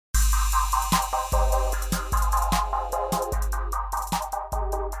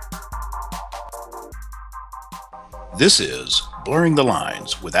This is Blurring the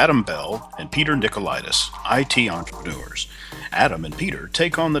Lines with Adam Bell and Peter Nicolaitis, IT entrepreneurs. Adam and Peter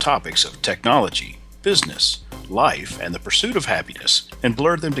take on the topics of technology, business, life, and the pursuit of happiness and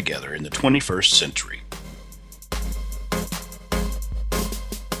blur them together in the 21st century.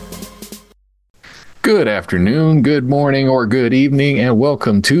 Good afternoon, good morning, or good evening, and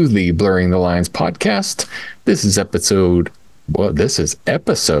welcome to the Blurring the Lines podcast. This is episode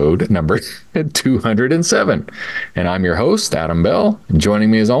number 207. And I'm your host, Adam Bell. And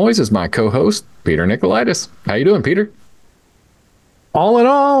joining me as always is my co-host, Peter Nicolaitis. How you doing, Peter? All in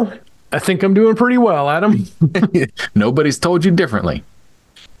all, I think I'm doing pretty well, Adam. Nobody's told you differently.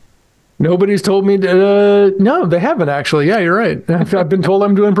 Nobody's told me, no, they haven't actually. Yeah, you're right. I've been told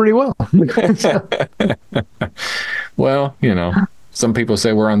I'm doing pretty well. Well, you know, some people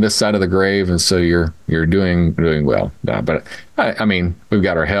say we're on this side of the grave, and so you're doing well. But I mean, we've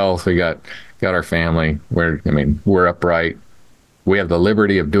got our health, we got our family. We're upright. We have the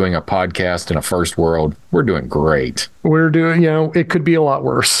liberty of doing a podcast in a first world. We're doing great. We're doing, it could be a lot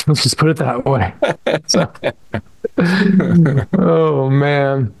worse. Let's just put it that way. Oh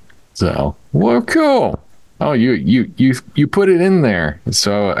man. So, well, cool. Oh, you put it in there.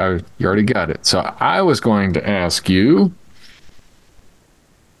 So you already got it. So I was going to ask you,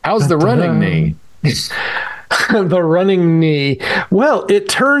 how's the running knee? The running knee. Well, it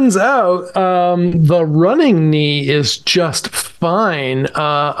turns out the running knee is just fine.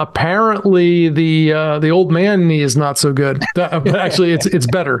 Apparently, the old man knee is not so good. But actually, it's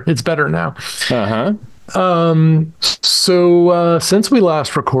better. It's better now. Uh-huh. So since we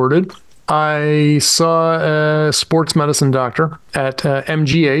last recorded, I saw a sports medicine doctor at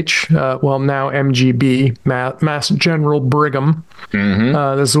MGH, now MGB, Mass General Brigham.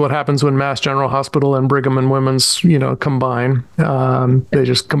 Mm-hmm. This is what happens when Mass General Hospital and Brigham and Women's, combine. They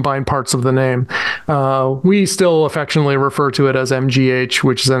just combine parts of the name. We still affectionately refer to it as MGH,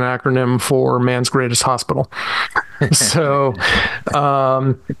 which is an acronym for Man's Greatest Hospital. So,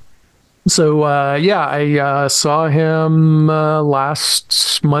 I saw him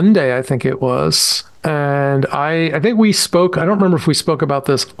last Monday, I think it was. And I think we spoke, I don't remember if we spoke about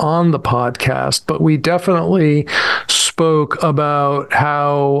this on the podcast, but we definitely spoke about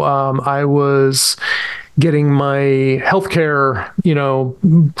how I was getting my healthcare,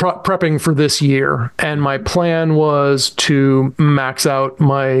 prepping for this year. And my plan was to max out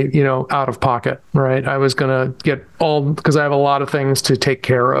my, out of pocket, right? I was going to get because I have a lot of things to take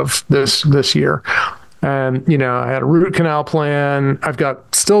care of this year. And, I had a root canal plan. I've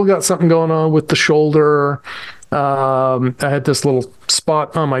still got something going on with the shoulder. I had this little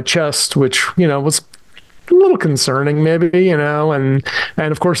spot on my chest, which, was a little concerning maybe, and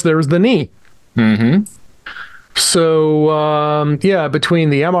of course there was the knee. Mm-hmm. So,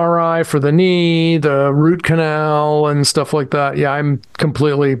 between the MRI for the knee, the root canal and stuff like that. Yeah, I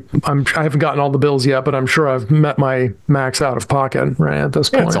haven't gotten all the bills yet, but I'm sure I've met my max out of pocket right at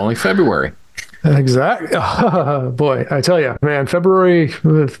this point. It's only February. Exactly. Boy, I tell you, man, January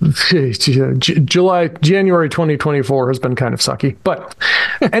 2024 has been kind of sucky. But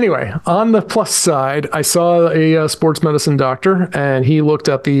anyway, on the plus side, I saw a sports medicine doctor, and he looked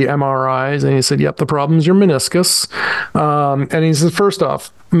at the MRIs and he said, yep, the problem's your meniscus. And he said, first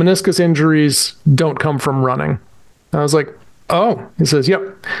off, meniscus injuries don't come from running. I was like, oh, he says, yep,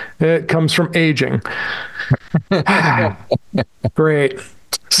 it comes from aging. Great.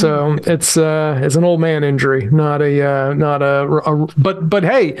 So it's an old man injury, not but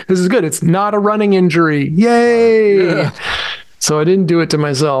hey, this is good. It's not a running injury. Yay. Yeah. So I didn't do it to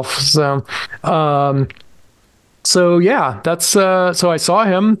myself. So that's so I saw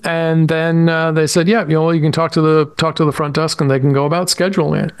him, and then they said, yeah, you can talk to the front desk and they can go about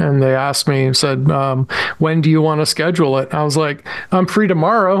scheduling it. And they asked me, said, when do you want to schedule it? I was like, I'm free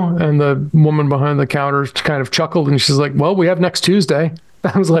tomorrow. And the woman behind the counter kind of chuckled, and she's like, well, we have next Tuesday.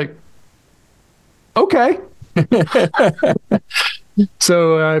 I was like, okay.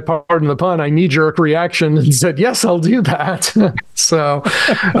 So I, pardon the pun, I knee-jerk reaction and said, yes, I'll do that.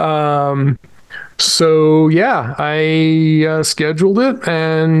 I scheduled it,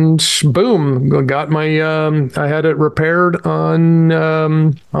 and boom, got my, I had it repaired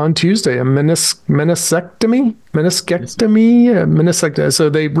on Tuesday, a meniscectomy. So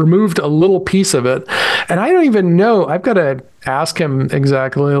they removed a little piece of it, and I don't even know, I've got to ask him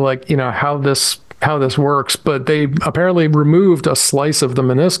exactly how this works, but they apparently removed a slice of the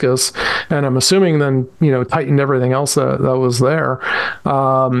meniscus, and I'm assuming then, tightened everything else that was there.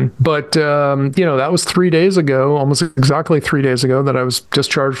 That was 3 days ago, almost exactly 3 days ago, that I was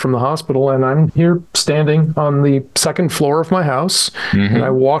discharged from the hospital, and I'm here standing on the second floor of my house. Mm-hmm. And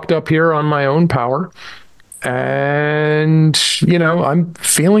I walked up here on my own power. and I'm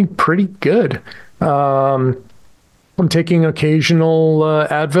feeling pretty good. I'm taking occasional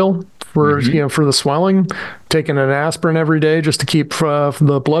Advil for the swelling, taking an aspirin every day just to keep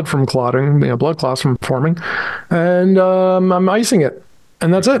the blood from clotting, blood clots from forming, and I'm icing it,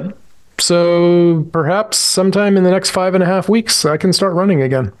 and that's it. So perhaps sometime in the next 5.5 weeks, I can start running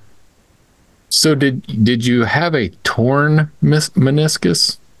again. So did you have a torn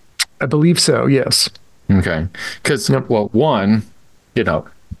meniscus? I believe so. Yes. Okay. Because well, one,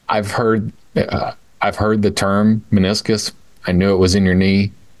 I've heard the term meniscus. I knew it was in your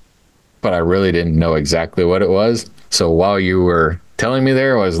knee, but I really didn't know exactly what it was. So while you were telling me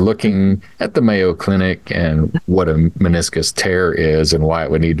there, I was looking at the Mayo Clinic and what a meniscus tear is and why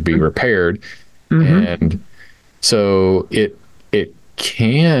it would need to be repaired. And so it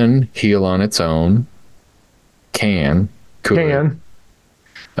can heal on its own. Could.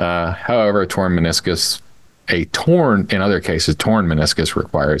 However, in other cases, torn meniscus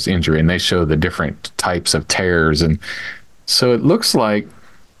requires injury, and they show the different types of tears. And so it looks like,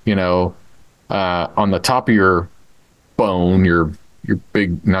 on the top of your bone, your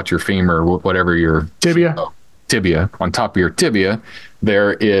big, not your femur, whatever your tibia, on top of your tibia,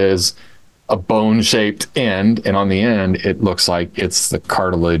 there is a bone-shaped end, and on the end, it looks like it's the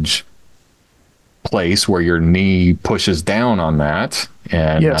cartilage place where your knee pushes down on that.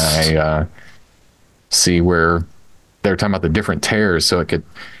 And yes. I see where they're talking about the different tears. So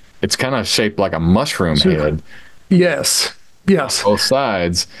it's kind of shaped like a mushroom head. Yes. Both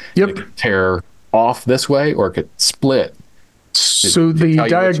sides. Yep. It could tear off this way, or it could split. So the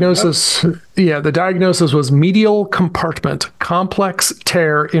diagnosis was medial compartment complex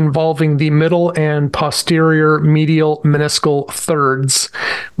tear involving the middle and posterior medial meniscal thirds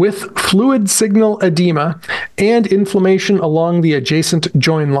with fluid signal edema and inflammation along the adjacent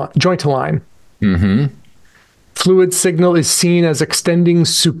joint line. Fluid signal is seen as extending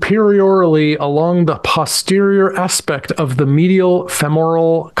superiorly along the posterior aspect of the medial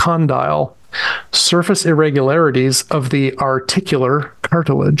femoral condyle. Surface irregularities of the articular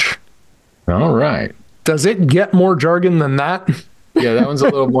cartilage. All right. Does it get more jargon than that? Yeah, that one's a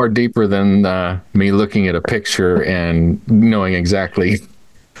little more deeper than me looking at a picture and knowing exactly.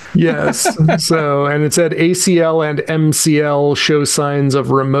 Yes. So, and it said ACL and MCL show signs of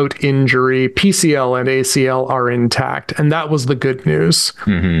remote injury. PCL and ACL are intact. And that was the good news.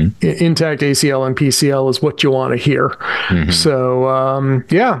 Intact ACL and PCL is what you want to hear. So,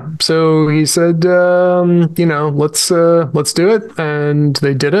 so he said, let's do it. And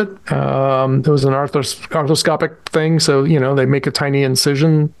they did it. It was an arthroscopic thing. So, they make a tiny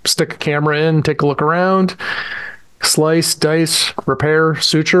incision, stick a camera in, take a look around, slice, dice, repair,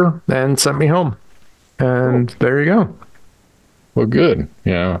 suture, and sent me home. And there you go. Well, good.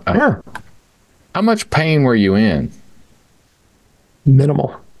 Yeah. How much pain were you in?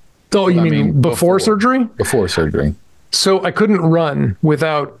 Minimal. Oh, you mean before surgery? Before surgery. So I couldn't run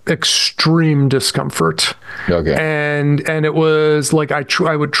without extreme discomfort. Okay. And it was like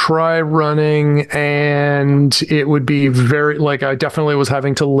I would try running, and it would be very, like, I definitely was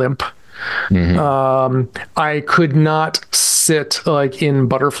having to limp. I could not sit like in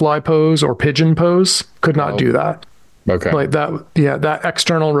butterfly pose or pigeon pose. Could not do that. Okay. Like that. Yeah. That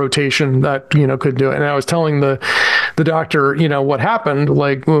external rotation that, could do it. And I was telling the doctor, what happened,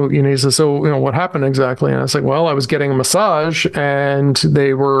 like, well, he says, so, what happened exactly? And I was like, well, I was getting a massage, and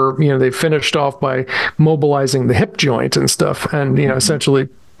they were, they finished off by mobilizing the hip joint and stuff. And, essentially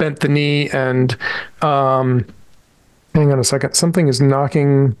bent the knee and, hang on a second.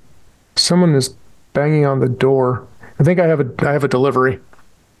 Someone is banging on the door. I think I have a delivery.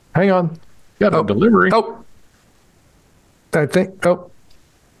 Hang on. Got a delivery. I think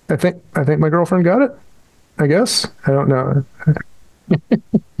my girlfriend got it. I guess. I don't know.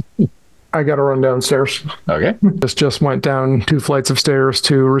 I got to run downstairs. Okay. Just went down 2 flights of stairs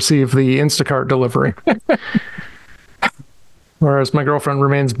to receive the Instacart delivery. Whereas my girlfriend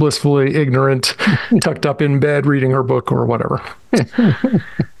remains blissfully ignorant, tucked up in bed, reading her book or whatever.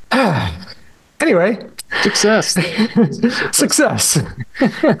 Anyway. Success.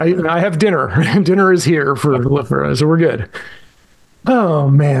 I have dinner. Dinner is here so we're good. Oh,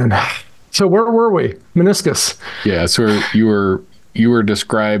 man. So where were we? Meniscus. Yeah. So you were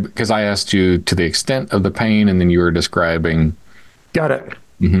described, because I asked you to the extent of the pain, and then you were describing. Got it.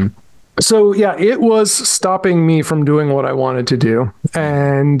 So yeah, it was stopping me from doing what I wanted to do.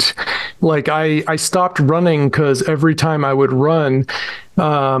 And like, I stopped running because every time I would run,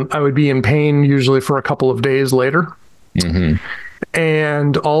 I would be in pain usually for a couple of days later.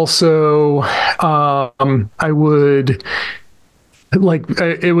 And also, I would, like,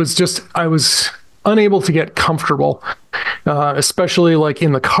 it was just, unable to get comfortable, especially like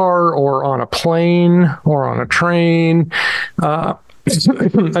in the car or on a plane or on a train. I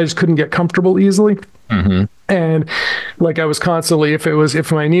just couldn't get comfortable easily. Mm-hmm. And like I was constantly,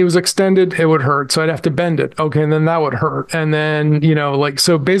 if my knee was extended, it would hurt. So I'd have to bend it. Okay. And then that would hurt. And then, like,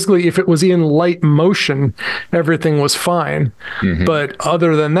 so basically if it was in light motion, everything was fine. Mm-hmm. But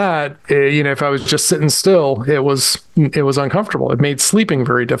other than that, if I was just sitting still, it was uncomfortable. It made sleeping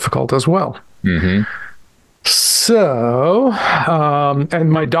very difficult as well. Mm-hmm. So,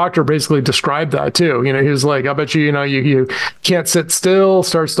 and my doctor basically described that too. He was like, I bet you can't sit still,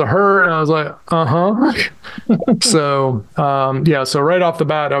 starts to hurt. And I was like, uh-huh. So, so right off the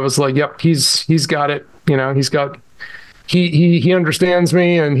bat, I was like, yep, he's got it. He understands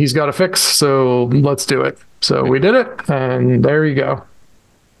me and he's got a fix. So let's do it. So we did it. And there you go.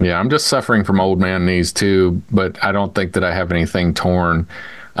 Yeah. I'm just suffering from old man knees too, but I don't think that I have anything torn.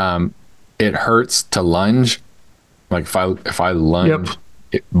 It hurts to lunge. Like if I lunge,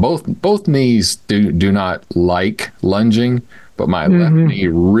 Yep. Both knees do not like lunging, but my left knee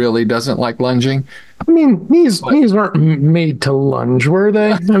really doesn't like lunging. I mean, knees aren't made to lunge, were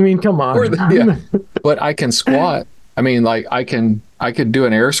they? I mean, come on. Yeah. But I can squat. I mean, like I could do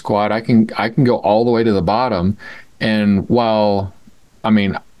an air squat. I can go all the way to the bottom, and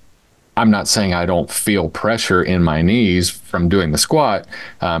I'm not saying I don't feel pressure in my knees from doing the squat.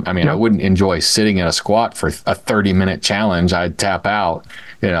 Yep. I wouldn't enjoy sitting in a squat for a 30-minute challenge. I'd tap out,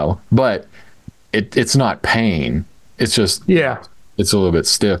 but it's not pain. It's just, it's a little bit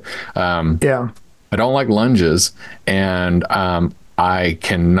stiff. I don't like lunges, and I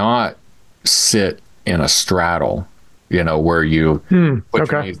cannot sit in a straddle, where you put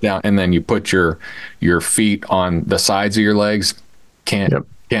your knees down and then you put your feet on the sides of your legs.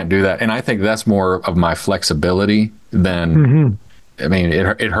 Can't do that. And I think that's more of my flexibility than, I mean,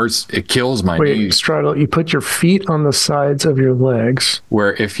 it hurts. It kills my knees. Straddle, you put your feet on the sides of your legs.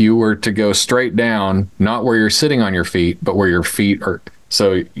 Where if you were to go straight down, not where you're sitting on your feet, but where your feet are,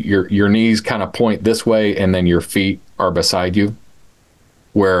 so your knees kind of point this way and then your feet are beside you.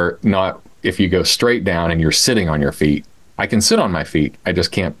 Where not if you go straight down and you're sitting on your feet. I can sit on my feet. I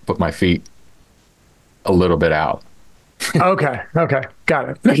just can't put my feet a little bit out. Okay.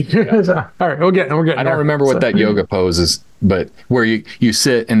 Got it. So, all right. We're getting I don't remember what that yoga pose is, but where you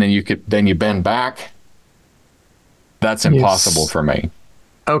sit and then you bend back. That's impossible for me.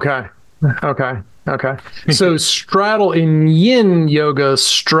 Okay. So straddle in yin yoga,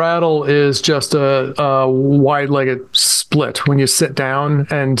 straddle is just a wide-legged split when you sit down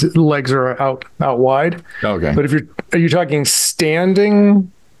and legs are out wide. Okay. But are you talking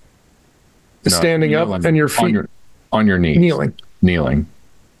standing up and your feet on your knees. Kneeling.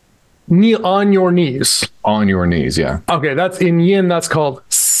 Kneel on your knees. On your knees, yeah. Okay, that's in yin. That's called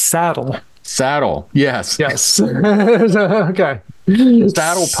saddle. Saddle, yes. Okay.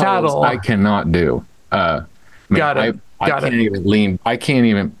 Saddle pose I cannot do. Got it. I can't even lean. I can't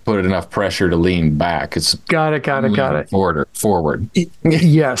even put enough pressure to lean back. It's got it. Forward.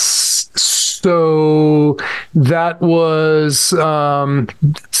 Yes. So that was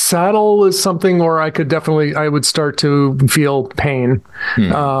saddle is something where I would start to feel pain.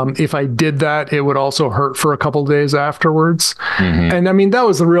 If I did that, it would also hurt for a couple of days afterwards. And I mean, that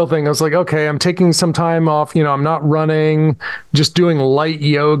was the real thing. I was like, okay, I'm taking some time off. I'm not running, just doing light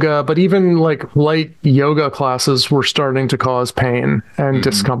yoga. But even like light yoga classes were starting to cause pain and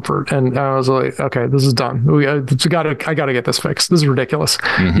discomfort. And I was like, okay, this is done. I got to get this fixed. This is ridiculous.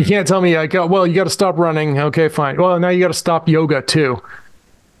 You can't tell me well, you got to stop running. Okay, fine. Well, now you got to stop yoga too.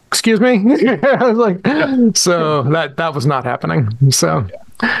 Excuse me. I was like, so that was not happening. So,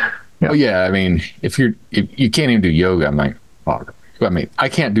 Well, yeah. I mean, if you can't even do yoga, I'm like, I mean, I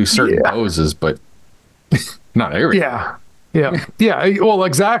can't do certain poses, but not everything. Yeah. Well,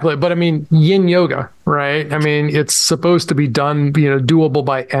 exactly. But I mean, yin yoga, right? I mean, it's supposed to be done, doable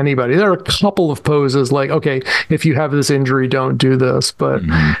by anybody. There are a couple of poses like, okay, if you have this injury, don't do this. But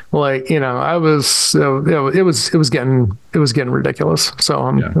I was, it was getting ridiculous. So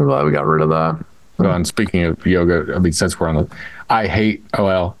I'm glad we got rid of that. Well, and speaking of yoga, I mean, since we're on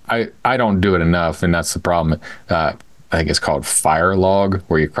I don't do it enough, and that's the problem. I think it's called fire log,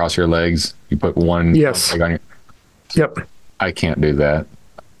 where you cross your legs, you put one leg on your. Yep. I can't do that.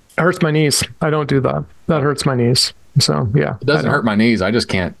 It hurts my knees. I don't do that. That hurts my knees. So yeah. It doesn't hurt my knees. I just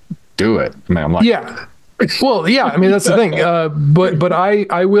can't do it. I mean, I'm like, Well, yeah. I mean, that's the thing. But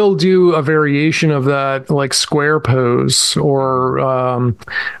I will do a variation of that, like square pose, or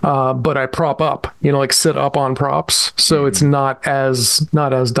but I prop up. Like sit up on props, so it's not as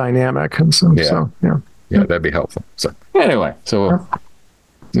dynamic. And so yeah, that'd be helpful. So anyway,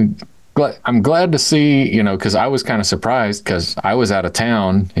 I'm glad to see, because I was kind of surprised because I was out of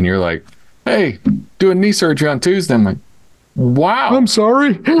town and you're like, hey, doing knee surgery on Tuesday. I'm like, wow. I'm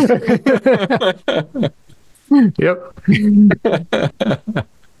sorry. Yep.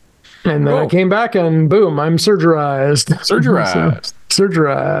 And then I Cool. came back and boom, I'm surgerized. So, Surgerized.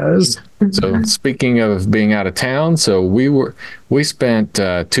 surgerized. So speaking of being out of town, so we spent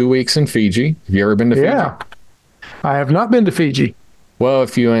 2 weeks in Fiji. Have you ever been to Fiji? Yeah. I have not been to Fiji. Well,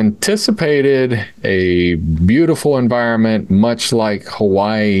 if you anticipated a beautiful environment, much like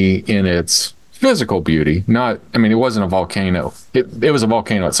Hawaii in its physical beauty, I mean, it wasn't a volcano. It was a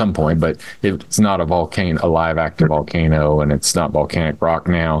volcano at some point, but it's not a volcano, a live active volcano, and it's not volcanic rock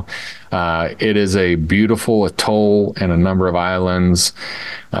now. It is a beautiful atoll and a number of islands.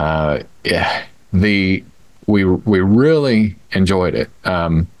 Yeah, we really enjoyed it.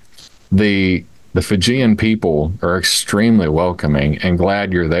 The Fijian people are extremely welcoming and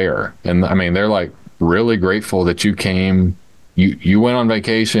glad you're there. And I mean, they're like really grateful that you came. You went on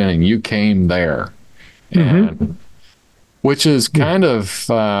vacation and you came there, and which is kind of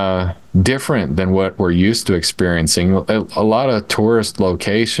different than what we're used to experiencing. A lot of tourist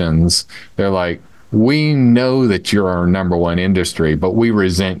locations, they're like, we know that you're our number one industry, but we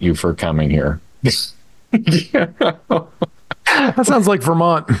resent you for coming here. That sounds like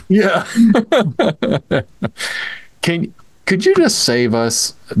Vermont. Yeah. Can could you just save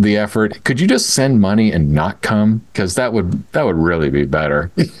us the effort? Could you just send money and not come? Because that would really be better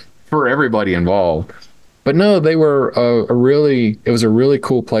for everybody involved. But no, they were it was a really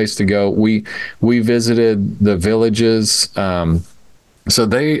cool place to go. We visited the villages. So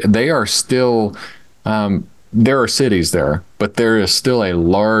they are still there are cities there, but there is still a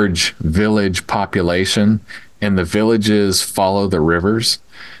large village population, and the villages follow the rivers.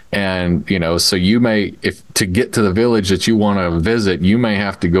 And so you may, if to get to the village that you want to visit, you may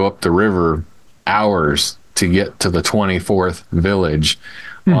have to go up the river hours to get to the 24th village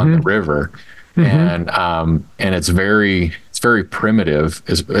on the river. And it's very primitive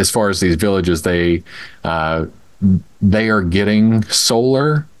as far as these villages. They are getting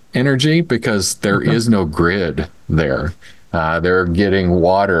solar energy because there is no grid there. They're getting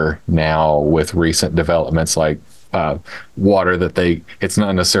water now with recent developments like water it's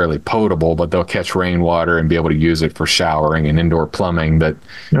not necessarily potable, but they'll catch rainwater and be able to use it for showering and indoor plumbing that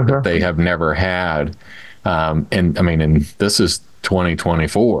they have never had. And I mean, and this is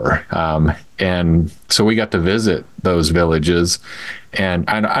 2024. And so we got to visit those villages. And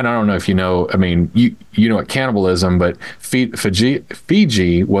I don't know if I mean, you know what cannibalism, but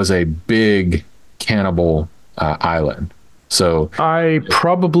Fiji was a big cannibal island. So I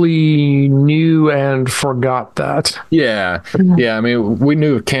probably knew and forgot that. yeah, yeah. I mean, we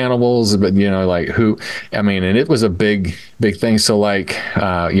knew of cannibals, but like who? I mean, and it was a big, big thing. So like,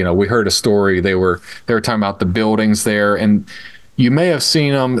 we heard a story. They were talking about the buildings there, and you may have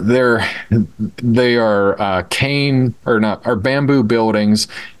seen them. They are cane or not, or bamboo buildings,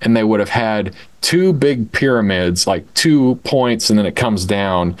 and they would have had two big pyramids, like 2 points, and then it comes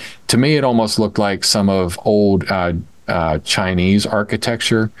down. To me, it almost looked like some of old Chinese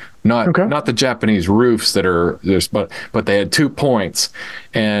architecture, not the Japanese roofs that are there's, but they had 2 points,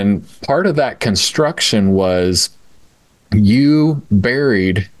 and part of that construction was you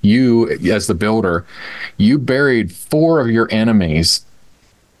as the builder, you buried four of your enemies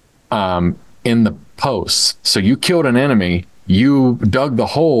in the posts. So you killed an enemy, you dug the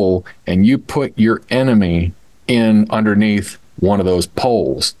hole, and you put your enemy in underneath one of those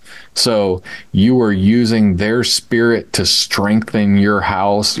poles. So you were using their spirit to strengthen your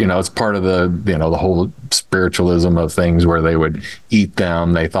house. It's part of the whole spiritualism of things where they would eat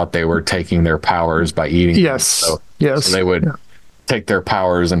them. They thought they were taking their powers by eating Yes. them. Yes. So they would take their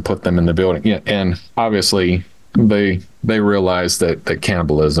powers and put them in the building. Yeah, and obviously they realized that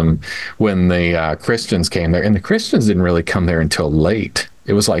cannibalism, when the Christians came there, and the Christians didn't really come there until late.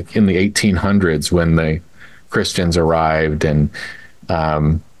 It was like in the 1800s when the Christians arrived, and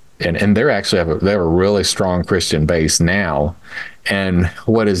they're actually they have a really strong Christian base now. And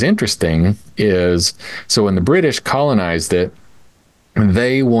what is interesting is, so when the British colonized it,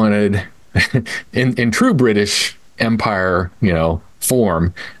 they wanted, in true British Empire,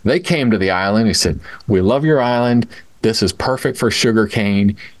 form, they came to the island. He said, "We love your island. This is perfect for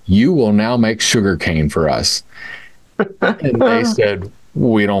sugarcane. You will now make sugarcane for us." And they said,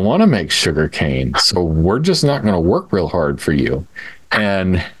 "We don't want to make sugarcane, so we're just not going to work real hard for you."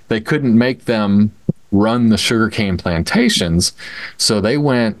 And they couldn't make them run the sugarcane plantations, so they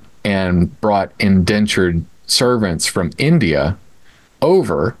went and brought indentured servants from India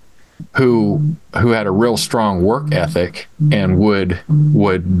over. who had a real strong work ethic and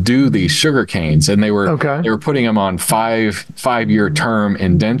would do these sugar canes, and Okay. they were putting them on 5-year term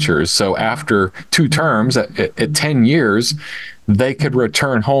indentures. So after 2 terms at 10 years, they could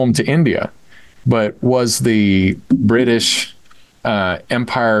return home to India. But was the British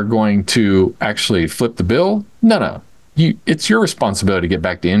Empire going to actually flip the bill? No. It's your responsibility to get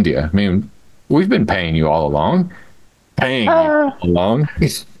back to India. I mean, we've been paying you all along. Paying you all along.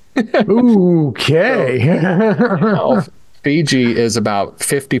 Okay. Now, Fiji is about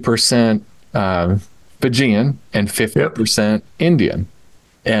 50% Fijian and 50% Indian.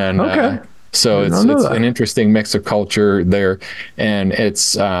 And Okay. so Did not know it's that. an interesting mix of culture there. And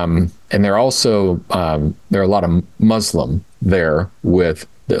it's and they're also there are a lot of Muslim there with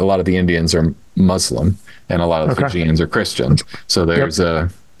a lot of the Indians are Muslim and a lot of the Okay. Fijians are Christians. So there's a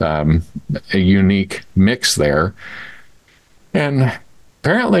unique mix there. And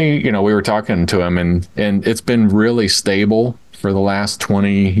apparently, we were talking to him, and it's been really stable for the last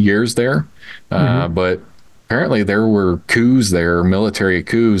 20 years there. But apparently, there were coups there, military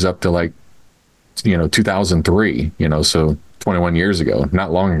coups, up to like 2003. So 21 years ago,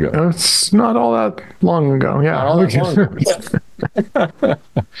 not long ago. It's not all that long ago. Yeah. Not all that long ago.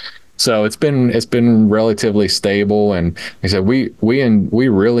 So it's been relatively stable, and like I said, we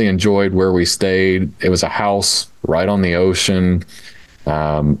really enjoyed where we stayed. It was a house right on the ocean,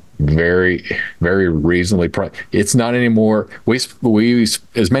 very very reasonably priced. It's not anymore. We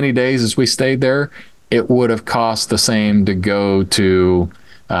as many days as we stayed there, it would have cost the same to go to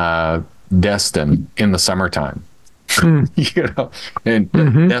Destin in the summertime. And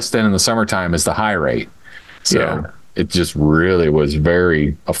Destin in the summertime is the high rate, so. Yeah. It just really was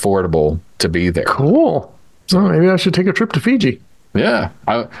very affordable to be there. Cool. So maybe I should take a trip to Fiji. Yeah,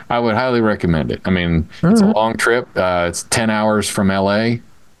 I would highly recommend it. I mean, it's a long trip. It's 10 hours from LA.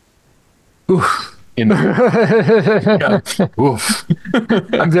 Oof. Oof.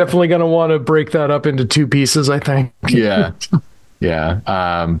 I'm definitely going to want to break that up into two pieces, I think. Yeah.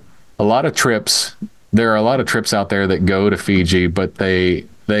 A lot of trips. There are a lot of trips out there that go to Fiji, but they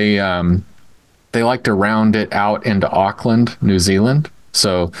like to round it out into Auckland, New Zealand.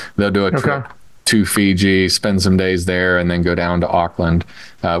 So they'll do a trip to Fiji, spend some days there, and then go down to Auckland.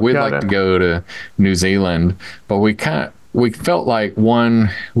 We'd like to go to New Zealand, but we felt like,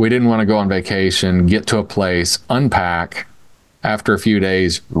 we didn't want to go on vacation, get to a place, unpack, after a few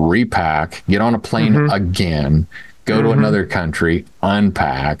days, repack, get on a plane again, go to another country,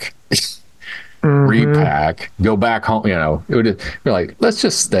 unpack. Repack, go back home. We're like, let's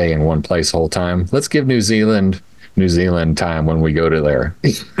just stay in one place the whole time. Let's give New Zealand time when we go to there.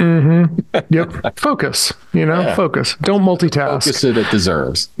 Yep. Focus. Focus. Don't multitask. Focus it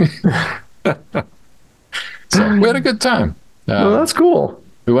deserves. So we had a good time. Well, that's cool.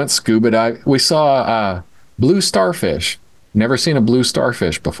 We went scuba diving. We saw blue starfish. Never seen a blue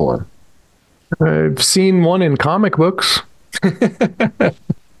starfish before. I've seen one in comic books.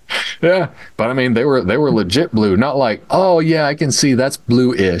 Yeah, but I mean, they were legit blue, not like, oh yeah, I can see that's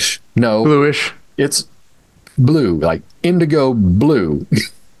blue-ish. No, Bluish. it's blue, like indigo blue.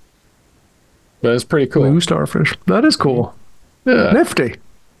 But it's pretty cool. Blue starfish. That is cool. Yeah, Nifty.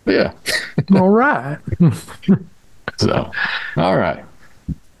 yeah. All right. So, all right.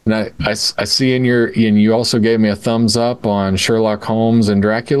 And I see and you also gave me a thumbs up on Sherlock Holmes and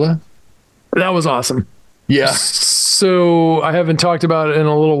Dracula. That was awesome. Yeah. So I haven't talked about it in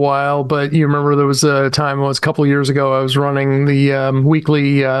a little while, but you remember there was a time, it was a couple of years ago, I was running the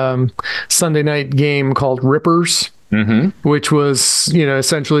weekly Sunday night game called Rippers, which was,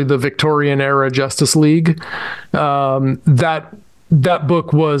 essentially the Victorian era Justice League. That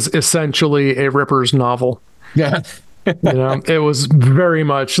book was essentially a Rippers novel. Yeah. It was very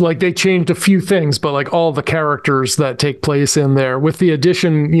much like they changed a few things, but like all the characters that take place in there, with the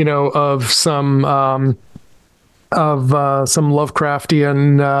addition, of some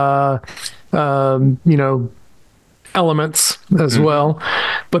Lovecraftian, elements as well.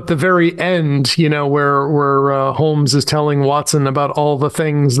 But the very end, where Holmes is telling Watson about all the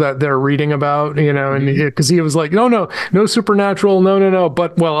things that they're reading about, and because he was like, no supernatural, no.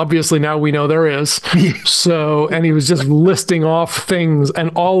 But well, obviously now we know there is. So, and he was just listing off things, and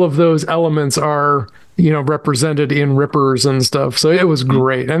all of those elements are represented in Rippers and stuff. So it was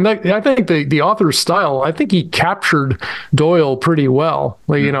great. And I think the author's style, I think he captured Doyle pretty well.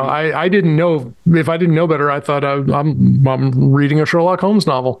 Like, I didn't know, if I didn't know better, I thought I'm reading a Sherlock Holmes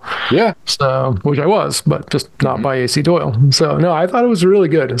novel. Yeah. So, which I was, but just not by A.C. Doyle. So no, I thought it was really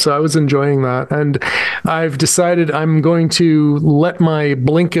good. So I was enjoying that. And I've decided I'm going to let my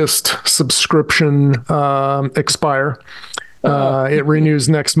Blinkist subscription expire. It renews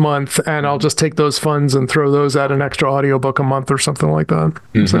next month, and I'll just take those funds and throw those at an extra audiobook a month or something like that.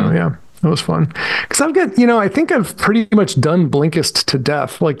 So yeah, it was fun. Because I've got, I think I've pretty much done Blinkist to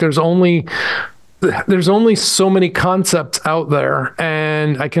death. Like there's only so many concepts out there,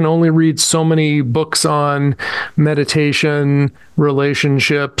 and I can only read so many books on meditation,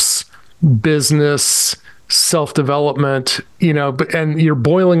 relationships, business, self-development, and you're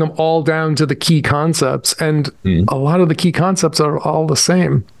boiling them all down to the key concepts. And a lot of the key concepts are all the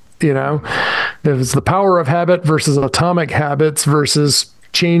same. There's the power of habit versus atomic habits versus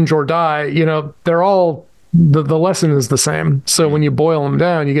change or die. They're all, the lesson is the same. So when you boil them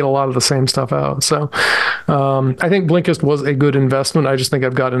down, you get a lot of the same stuff out. So I think Blinkist was a good investment. I just think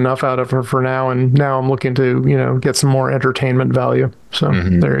I've got enough out of her for now. And now I'm looking to, get some more entertainment value. So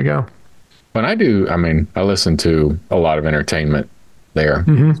there you go. When I listen to a lot of entertainment there.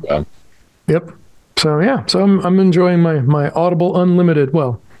 So. Yep. So yeah, I'm enjoying my Audible Unlimited.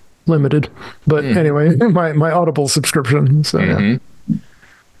 Well, limited, but anyway, my Audible subscription. So yeah.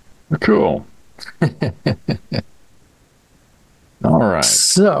 Cool. All right.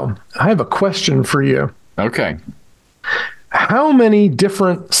 So I have a question for you. Okay. How many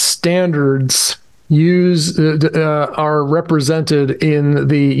different standards are represented in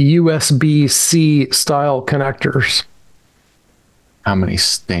the USB-C style connectors? How many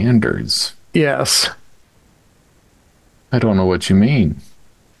standards? Yes. I don't know what you mean.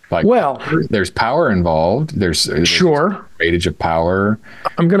 Like, well, there's power involved. There's sure ratage of power.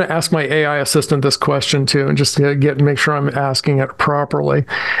 I'm going to ask my AI assistant this question too, and just to make sure I'm asking it properly.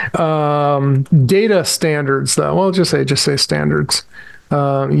 Data standards, though. Well, just say standards.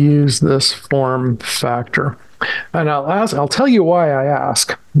 Use this form factor, and I'll tell you why I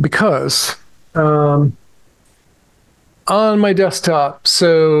ask, because on my desktop,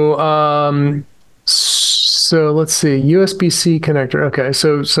 so let's see, USB-C connector. Okay,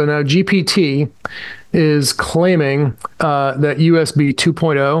 so now GPT is claiming that USB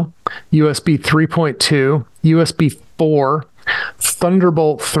 2.0, USB 3.2, USB 4,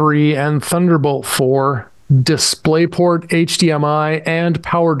 Thunderbolt 3, and Thunderbolt 4, DisplayPort, HDMI, and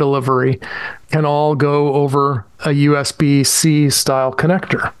power delivery can all go over a USB-C style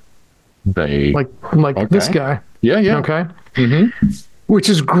connector. Like okay. This guy. Yeah. Okay. Which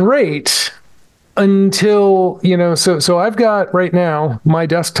is great until, so I've got right now my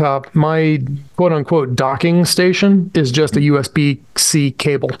desktop, my quote unquote docking station is just a USB-C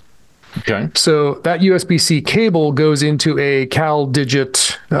cable. Okay. So that USB-C cable goes into a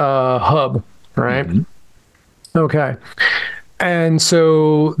CalDigit hub, right? Okay. And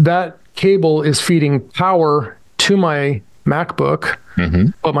so that cable is feeding power to my MacBook,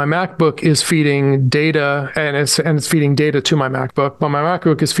 but my MacBook is feeding data, and it's feeding data to my MacBook, but my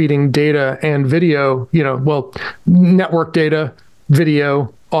MacBook is feeding data and video, network data,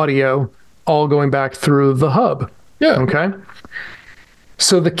 video, audio, all going back through the hub. Yeah. Okay.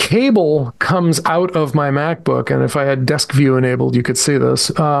 So the cable comes out of my MacBook, and if I had desk view enabled, you could see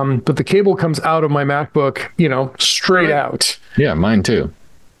this. But the cable comes out of my MacBook, straight out. Yeah, mine too.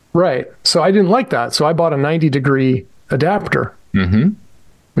 Right. So I didn't like that. So I bought a 90-degree adapter,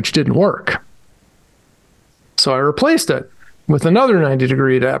 which didn't work. So I replaced it with another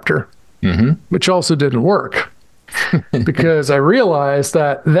 90-degree adapter, which also didn't work. Because I realized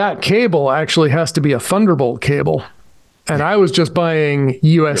that cable actually has to be a Thunderbolt cable. And I was just buying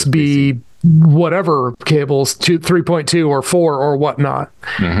USB whatever cables, 3.2 or 4 or whatnot.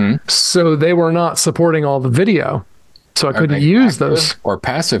 So they were not supporting all the video. So I couldn't use those. Or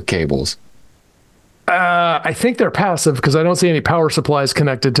passive cables. I think they're passive because I don't see any power supplies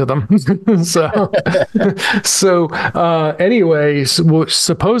connected to them. Anyway,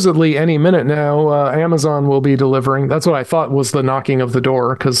 supposedly any minute now, Amazon will be delivering. That's what I thought was the knocking of the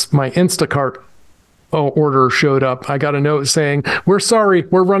door, because my Instacart order showed up. I got a note saying, "We're sorry,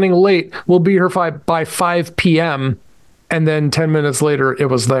 we're running late. We'll be here by 5 p.m." And then 10 minutes later, it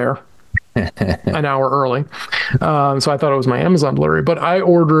was there. An hour early. So I thought it was my Amazon delivery, but I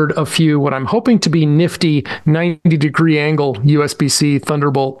ordered a few, what I'm hoping to be nifty 90-degree angle USB-C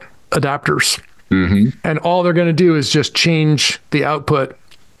Thunderbolt adapters. And all they're going to do is just change the output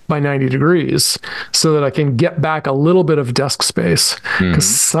by 90 degrees so that I can get back a little bit of desk space. Because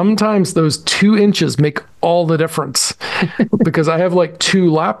sometimes those 2 inches make all the difference. Because I have like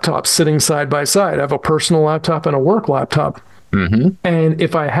 2 laptops sitting side by side. I have a personal laptop and a work laptop. And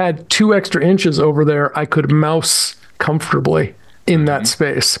if I had 2 extra inches over there, I could mouse comfortably in that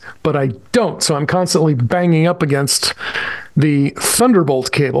space, but I don't. So I'm constantly banging up against the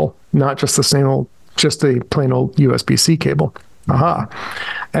Thunderbolt cable, not just the plain old USB-C cable.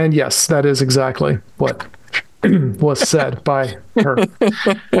 And yes, that is exactly what was said by her.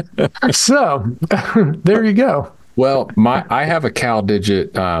 So there you go. Well, I have a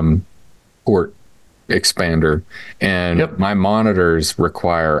CalDigit port expander, and Yep. my monitors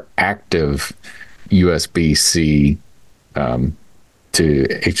require active USB-C to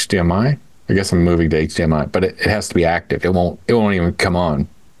HDMI. I guess I'm moving to HDMI, but it has to be active. It won't even come on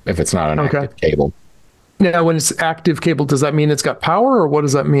if it's not an Okay. active cable. Now, when it's active cable, does that mean it's got power, or what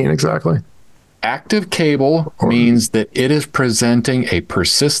does that mean exactly? Active cable means that it is presenting a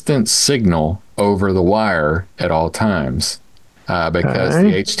persistent signal over the wire at all times. Because the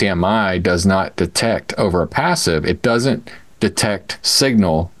Okay. HDMI does not detect over a passive, it doesn't detect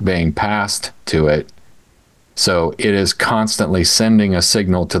signal being passed to it. So it is constantly sending a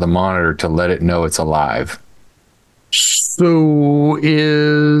signal to the monitor to let it know it's alive. So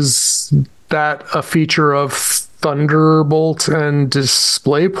is that a feature of Thunderbolt and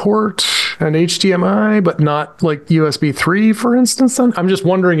DisplayPort and HDMI, but not like USB 3, for instance? Then I'm just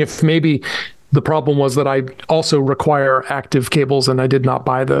wondering if maybe the problem was that I also require active cables and I did not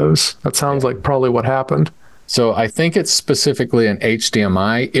buy those. That sounds like probably what happened. So I think it's specifically an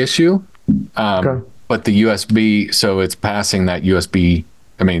HDMI issue, Okay. but the USB, so it's passing that USB.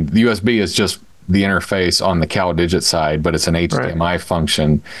 I mean, the USB is just the interface on the CalDigit side, but it's an Right. HDMI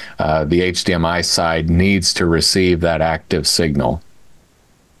function. The HDMI side needs to receive that active signal.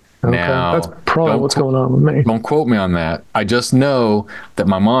 Okay. That's Now, probably don't what's qu- going on with me. don't quote me on that. I just know that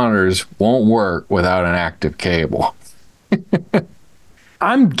my monitors won't work without an active cable.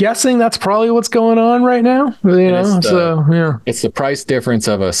 I'm guessing that's probably what's going on right now. And it's the So yeah. it's the price difference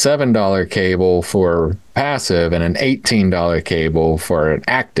of a $7 cable for passive and an $18 cable for an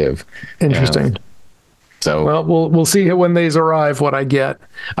active. Interesting. So Well, we'll see when these arrive what I get.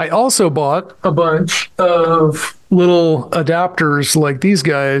 I also bought a bunch of little adapters like these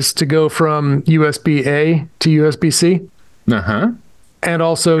guys to go from USB A to USB C, uh-huh. and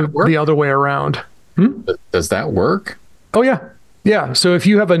also Work? the other way around. Does that work? Oh yeah, yeah. So if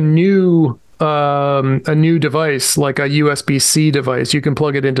you have a new device like a USB C device, you can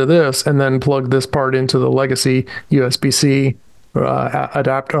plug it into this and then plug this part into the legacy USB C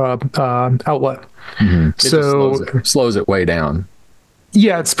adapter outlet. It just So slows it way down.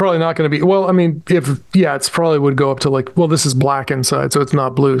 yeah, it's probably not going to be. Well, I mean, it's probably would go up to like, well, this is black inside, so it's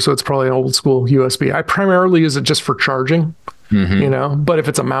not blue, so it's probably an old school USB. I primarily use it just for charging, but if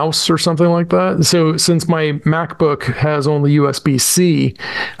it's a mouse or something like that. So since my MacBook has only USB-C,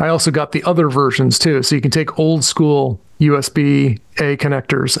 I also got the other versions too. So you can take old school USB-A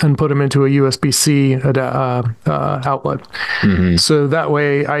connectors and put them into a USB-C outlet. So that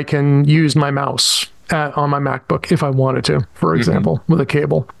way I can use my mouse on my MacBook if I wanted to, for example, with a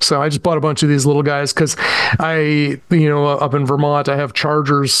cable. So I just bought a bunch of these little guys because up in Vermont, I have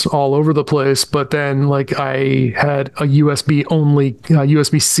chargers all over the place. But then, like, I had a USB-C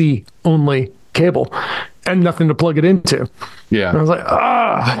only cable and nothing to plug it into. Yeah. And I was like,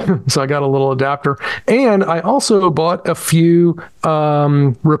 So I got a little adapter. And I also bought a few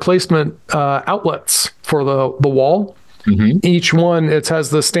replacement outlets for the wall. Each one, it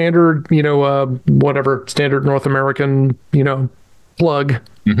has the standard, whatever standard North American, plug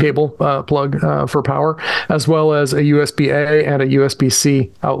cable plug for power, as well as a USB-A and a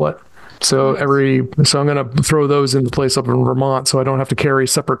USB-C outlet. So I'm going to throw those into place up in Vermont, so I don't have to carry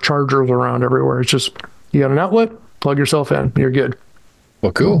separate chargers around everywhere. It's just you got an outlet, plug yourself in, you're good.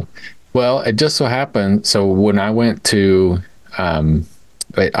 Well, cool. Well, it just so happened. So when I went to,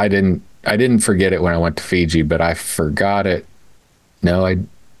 I didn't forget it when I went to Fiji, but I forgot it. No,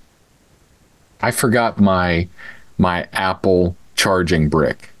 I forgot my Apple charging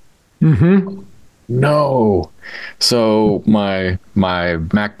brick. No. So my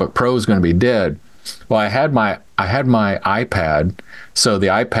MacBook Pro is going to be dead. Well, I had my iPad. So the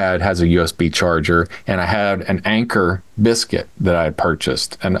iPad has a USB charger, and I had an Anchor biscuit that I had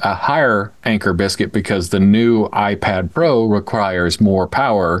purchased, and a higher Anchor biscuit because the new iPad Pro requires more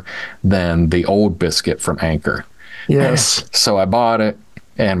power than the old biscuit from Anchor. Yes. So I bought it,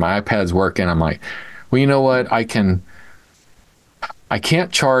 and my iPad's working. I'm like, well, you know what? I can't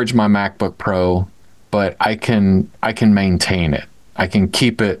charge my MacBook Pro, but I can maintain it. I can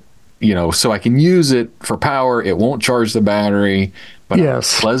keep it, so I can use it for power. It won't charge the battery, but I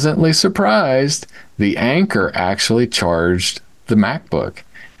was pleasantly surprised the Anchor actually charged the MacBook.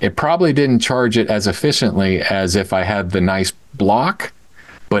 It probably didn't charge it as efficiently as if I had the nice block,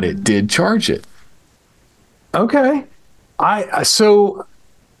 but it did charge it. Okay.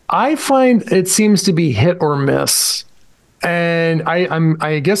 I find it seems to be hit or miss And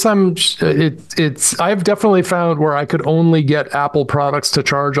I guess I've definitely found where I could only get Apple products to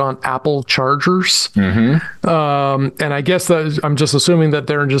charge on Apple chargers. And I guess that I'm just assuming that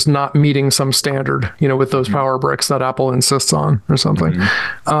they're just not meeting some standard, with those power bricks that Apple insists on or something.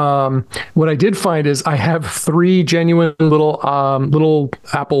 What I did find is I have 3 genuine little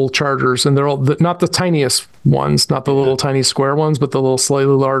Apple chargers, and they're all not the tiniest ones, not the little tiny square ones, but the little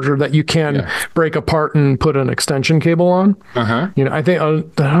slightly larger that you can break apart and put an extension cable on. I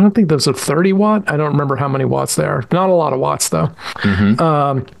don't think those are 30 watt. I don't remember how many watts they are. Not a lot of watts though.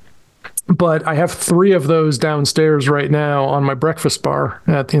 But I have 3 of those downstairs right now on my breakfast bar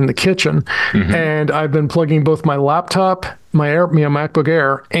in the kitchen. And I've been plugging both my laptop, my MacBook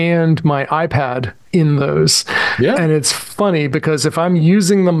Air, and my iPad in those. And it's funny because if I'm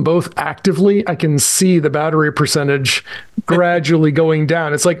using them both actively, I can see the battery percentage gradually going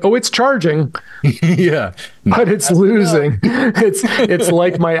down. It's like, oh, it's charging. But it's losing. It's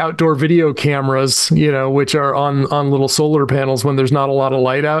like my outdoor video cameras, which are on little solar panels when there's not a lot of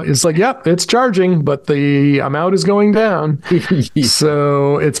light out. It's like, yep, it's charging, but the amount is going down.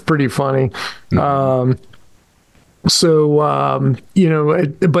 So it's pretty funny. But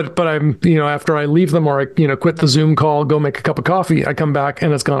I'm, after I leave them or I, quit the Zoom call, go make a cup of coffee, I come back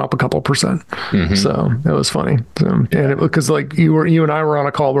and it's gone up a couple percent. So it was funny. And because like you and I were on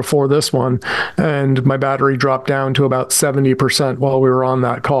a call before this one, and my battery dropped down to about 70% while we were on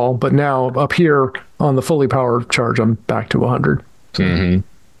that call. But now up here on the fully powered charge, I'm back to 100. So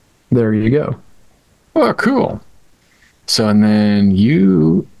there you go. Oh, cool. So, and then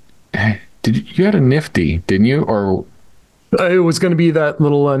you had a Nifty, didn't you? Or it was going to be that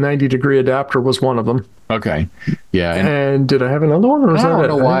little 90-degree adapter was one of them. Okay. Yeah. And did I have another one? Or was I don't that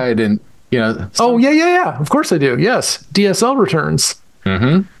know why I didn't, Oh, yeah. Of course I do. Yes. DSL returns.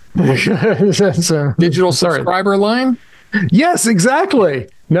 Digital subscriber line? Yes, exactly.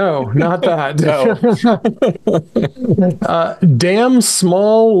 No, not that. Damn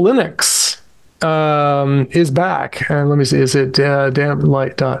Small Linux is back. And let me see, is it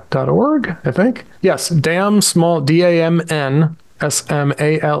damnlight.org, I think? Yes, damn small,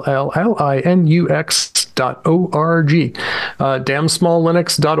 DAMSmallLinux.org.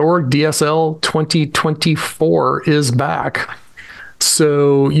 Damnsmalllinux.org DSL 2024 is back.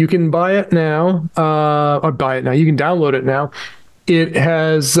 So you can buy it now, you can download it now. It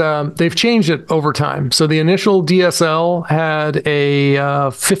has, they've changed it over time. So the initial DSL had a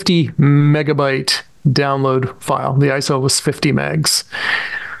 50 megabyte download file. The ISO was 50 megs.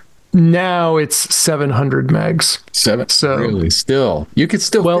 Now it's 700 megs. Really? Still? You could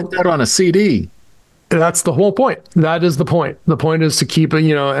still fit that on a CD. That's the whole point. That is the point. The point is to keep an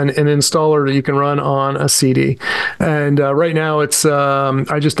installer that you can run on a CD. And right now it's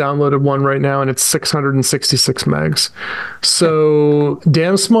I just downloaded one right now and it's 666 megs. So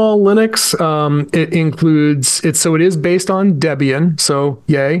Damn Small Linux, it includes it. So it is based on Debian. So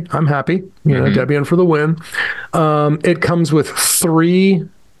yay, I'm happy. Debian for the win. It comes with 3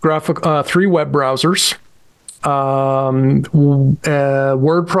 web browsers,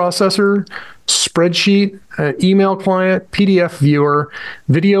 word processor, spreadsheet, email client, PDF viewer,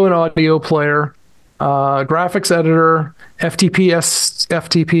 video and audio player, graphics editor, FTP,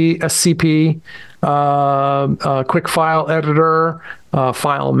 SCP, quick file editor,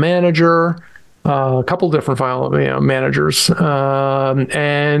 file manager, a couple different file managers,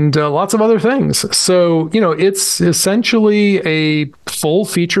 and lots of other things. So, it's essentially a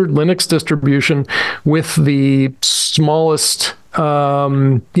full-featured Linux distribution with the smallest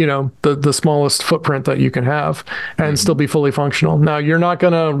the smallest footprint that you can have and still be fully functional. Now, you're not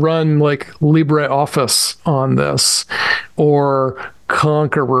going to run like LibreOffice on this or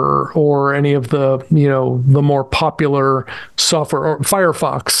Conqueror or any of the the more popular software, or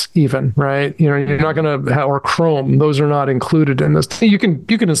Firefox even, right? You're not going to or Chrome. Those are not included in this. You can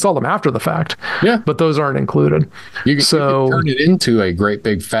install them after the fact, but those aren't included. You can turn it into a great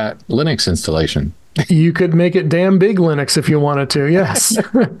big fat Linux installation. You could make it damn big Linux if you wanted to. Yes. So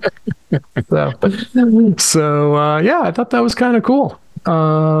I thought that was kind of cool.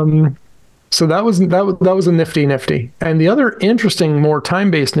 So that was a nifty. And the other interesting, more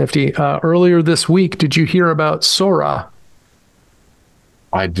time-based nifty, earlier this week, did you hear about Sora?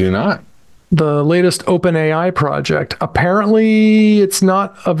 I do not. The latest OpenAI project. Apparently, it's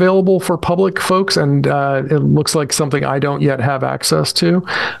not available for public folks, and it looks like something I don't yet have access to.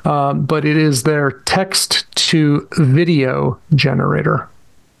 But it is their text-to-video generator.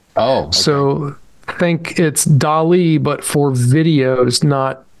 Oh, okay. So think it's DALL-E, but for videos,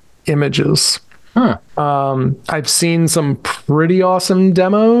 not images. I've seen some pretty awesome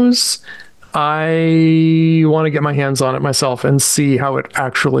demos. I want to get my hands on it myself and see how it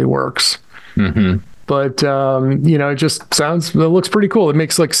actually works. Mm-hmm. But it looks pretty cool. It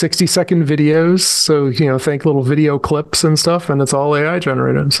makes like 60-second videos, so think little video clips and stuff, and it's all AI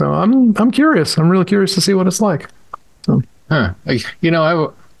generated. So I'm curious. I'm really curious to see what it's like. So. Huh.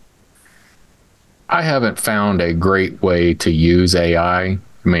 I haven't found a great way to use AI. I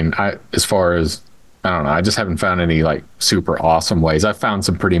mean, as far as I don't know, I just haven't found any like super awesome ways. I found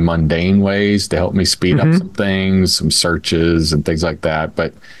some pretty mundane ways to help me speed up some things, some searches and things like that.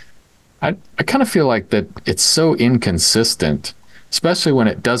 But I kind of feel like that it's so inconsistent, especially when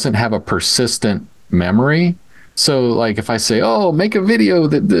it doesn't have a persistent memory. So like if I say, oh, make a video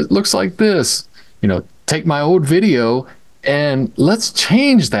that looks like this, take my old video and let's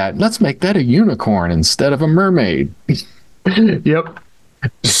change that. Let's make that a unicorn instead of a mermaid. Yep.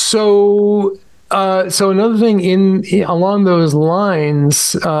 So another thing along those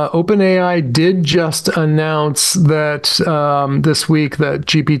lines, OpenAI did just announce that this week that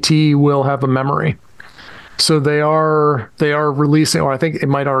GPT will have a memory. So they are releasing, or I think it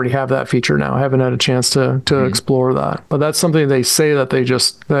might already have that feature now. I haven't had a chance to explore that, but that's something they say that they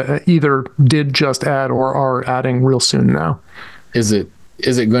just either did just add or are adding real soon now. Is it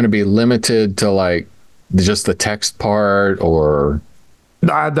going to be limited to like just the text part, or?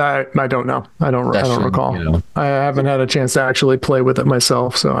 I don't know. I don't recall. I haven't had a chance to actually play with it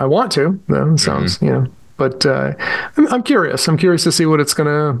myself, so I want to. That sounds, But I'm curious. I'm curious to see what it's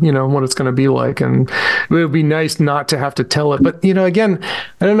gonna be like, and it would be nice not to have to tell it. But again,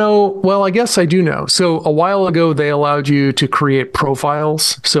 I don't know. Well, I guess I do know. So a while ago, they allowed you to create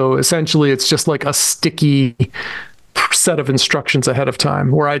profiles. So essentially, it's just like a sticky set of instructions ahead of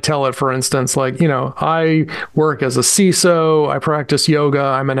time, where I tell it, for instance, like, I work as a CISO, I practice yoga,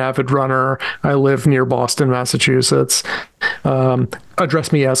 I'm an avid runner, I live near Boston, Massachusetts.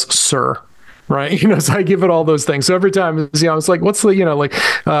 Address me as sir. Right. So I give it all those things. So every time, it's like, what's the,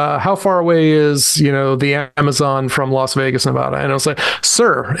 how far away is, the Amazon from Las Vegas, Nevada? And I was like,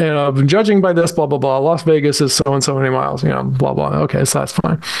 sir, judging by this, blah, blah, blah, Las Vegas is so and so many miles, blah, blah. Okay. So that's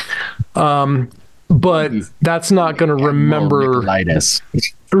fine. But that's not going to remember. Right.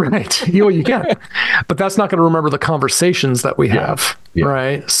 You can. But that's not going to remember the conversations that we have. Yeah.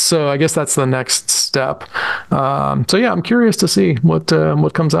 Right. So I guess that's the next step. So yeah, I'm curious to see what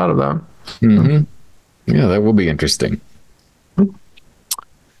comes out of that. Mm-hmm. Yeah, that will be interesting.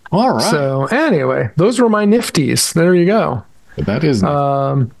 All right. So anyway, those were my nifties. There you go. That is.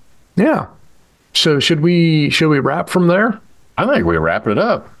 Yeah. So should we wrap from there? I think we wrap it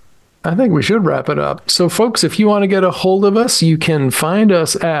up. I think we should wrap it up. So, folks, if you want to get a hold of us, you can find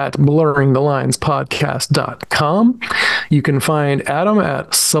us at blurringthelinespodcast.com. You can find Adam at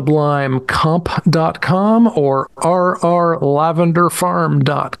sublimecomp.com or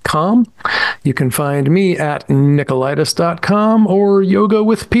rrlavenderfarm.com. You can find me at nicolaitis.com or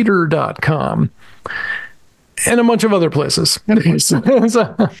yogawithpeter.com. And a bunch of other places. But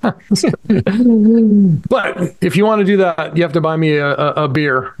if you want to do that, you have to buy me a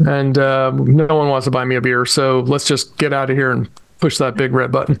beer. And no one wants to buy me a beer. So let's just get out of here and push that big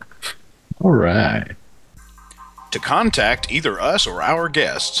red button. All right. To contact either us or our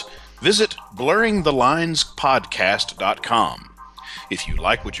guests, visit blurringthelinespodcast.com. If you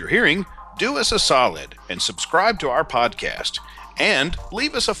like what you're hearing, do us a solid and subscribe to our podcast. And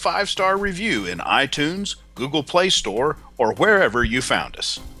leave us a 5-star review in iTunes, Google Play Store, or wherever you found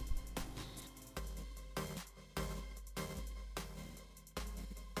us.